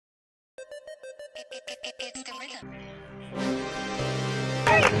It's the rhythm.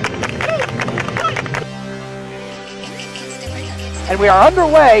 And we are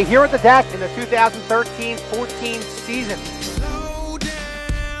underway here at the deck in the 2013-14 season.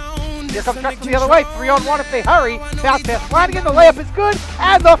 Here comes Drexel the other way, 3-on-1 if they hurry. Bounce pass, Flanagan, the layup is good,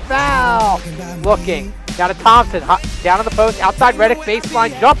 and the foul! Looking, down to Thompson, down on the post, outside Reddick,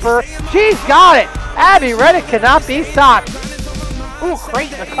 baseline jumper. She's got it! Abby Reddick cannot be stopped. Ooh,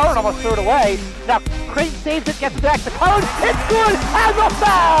 Creighton, the Curran almost threw it away. Now Creighton saves it, gets back to Curran, it's good, and the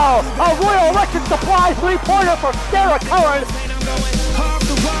foul! A Royal Electric Supply three-pointer for Sarah Curran.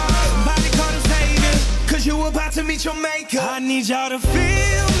 Cause you about to meet your maker. I need y'all to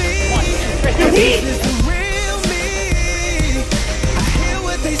feel me. This is the real me. I hear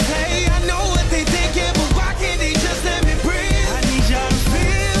what they say, I know what they thinking, but why can't they just let me breathe? I need y'all to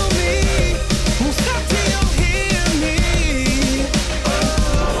feel me. Won't stop till you hear me.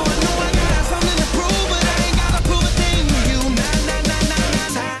 Oh, I know I got something to prove, but I ain't gotta prove a thing to you.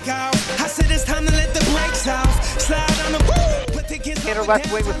 Nah. I said it's time to let the brakes off. Slide on the boot. Tanner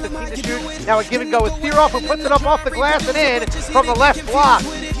left wing with 15 to shoot. Now a give and go with Theroff, who puts it up off the glass and in from the left block.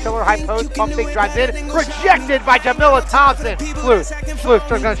 Killer high post, pump fake drives in. Rejected by Jamila Thompson. Flute still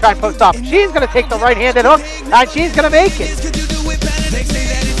going to try and post up. She's going to take the right-handed hook, and she's going to make it.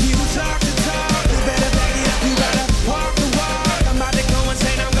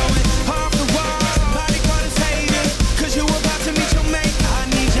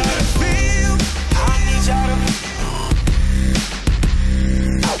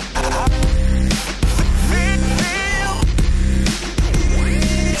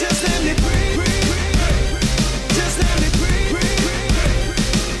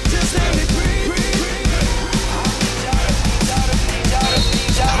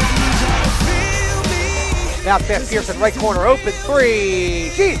 Now Beth Pearson, right corner, open three.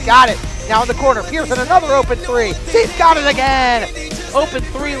 She's got it. Now in the corner, Pearson, another open three. She's got it again. Open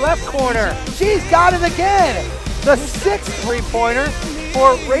three, left corner. She's got it again. The sixth three-pointer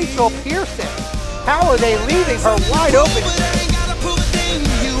for Rachel Pearson. How are they leaving her wide open?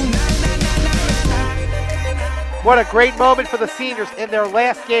 What a great moment for the seniors in their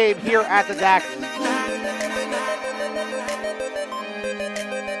last game here at the DAC.